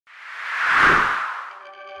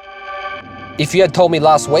If you had told me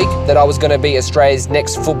last week that I was going to be Australia's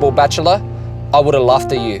next football bachelor, I would have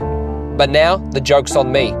laughed at you. But now, the joke's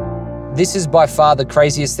on me. This is by far the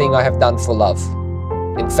craziest thing I have done for love.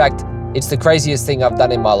 In fact, it's the craziest thing I've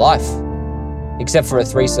done in my life. Except for a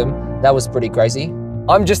threesome, that was pretty crazy.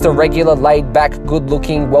 I'm just a regular, laid-back,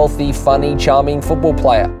 good-looking, wealthy, funny, charming football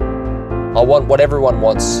player. I want what everyone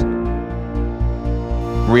wants.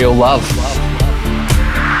 Real love.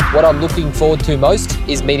 What I'm looking forward to most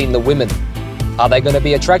is meeting the women. Are they going to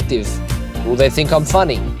be attractive? Will they think I'm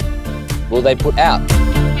funny? Will they put out?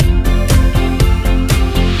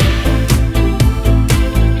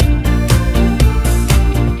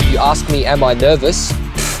 You ask me, am I nervous?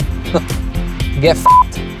 Get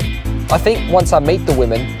f***ed. I think once I meet the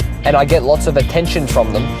women and I get lots of attention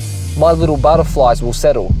from them, my little butterflies will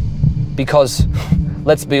settle. Because,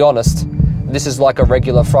 let's be honest, this is like a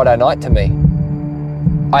regular Friday night to me.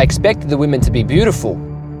 I expected the women to be beautiful,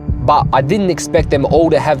 but I didn't expect them all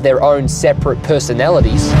to have their own separate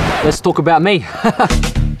personalities. Let's talk about me.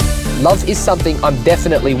 Love is something I'm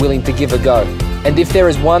definitely willing to give a go. And if there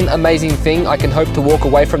is one amazing thing I can hope to walk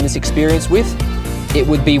away from this experience with, it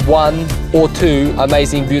would be one or two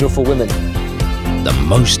amazing, beautiful women. The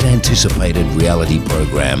most anticipated reality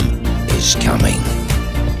program is coming.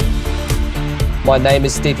 My name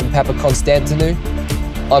is Stephen Papakonstantinou.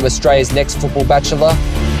 I'm Australia's next football bachelor.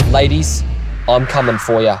 Ladies, I'm coming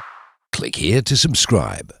for ya. Click here to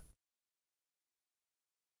subscribe.